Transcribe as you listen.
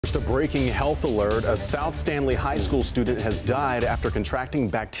Just a breaking health alert. A South Stanley High School student has died after contracting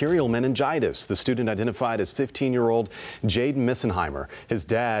bacterial meningitis. The student identified as 15-year-old Jaden Misenheimer. His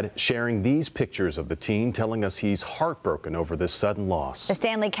dad sharing these pictures of the teen, telling us he's heartbroken over this sudden loss. The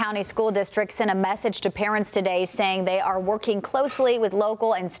Stanley County School District sent a message to parents today saying they are working closely with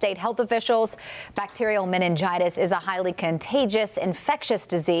local and state health officials. Bacterial meningitis is a highly contagious, infectious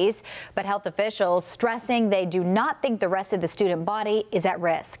disease, but health officials stressing they do not think the rest of the student body is at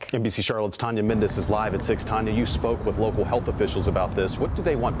risk. NBC Charlotte's Tanya Mendes is live at 6. Tanya, you spoke with local health officials about this. What do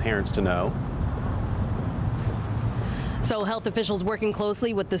they want parents to know? So health officials working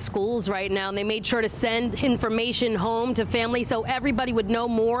closely with the schools right now, and they made sure to send information home to families so everybody would know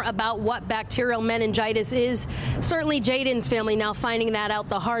more about what bacterial meningitis is. Certainly Jaden's family now finding that out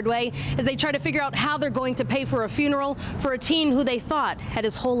the hard way as they try to figure out how they're going to pay for a funeral for a teen who they thought had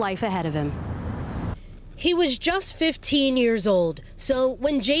his whole life ahead of him. He was just 15 years old, so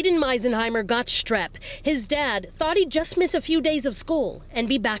when Jaden Misenheimer got strep, his dad thought he'd just miss a few days of school and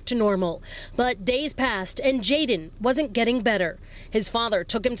be back to normal. But days passed and Jaden wasn't getting better. His father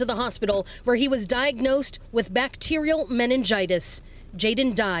took him to the hospital where he was diagnosed with bacterial meningitis.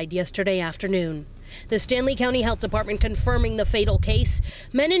 Jaden died yesterday afternoon. The Stanley County Health Department confirming the fatal case.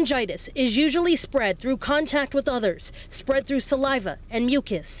 Meningitis is usually spread through contact with others, spread through saliva and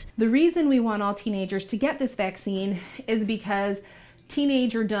mucus. The reason we want all teenagers to get this vaccine is because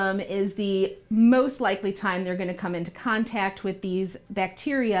teenagerdom is the most likely time they're going to come into contact with these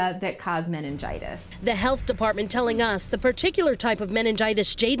bacteria that cause meningitis. The health department telling us the particular type of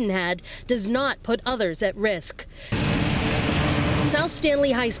meningitis Jaden had does not put others at risk. South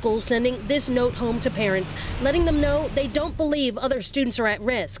Stanley High School sending this note home to parents, letting them know they don't believe other students are at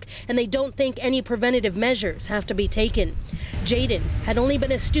risk and they don't think any preventative measures have to be taken. Jaden had only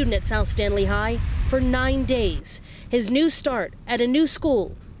been a student at South Stanley High for 9 days. His new start at a new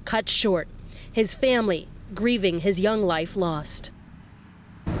school cut short. His family grieving his young life lost.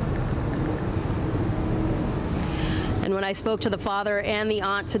 And when I spoke to the father and the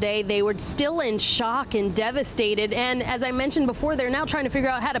aunt today, they were still in shock and devastated. And as I mentioned before, they're now trying to figure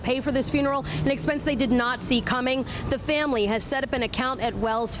out how to pay for this funeral, an expense they did not see coming. The family has set up an account at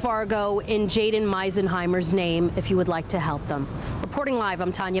Wells Fargo in Jaden Misenheimer's name if you would like to help them. Reporting live,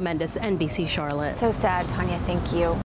 I'm Tanya Mendes, NBC Charlotte. So sad, Tanya. Thank you.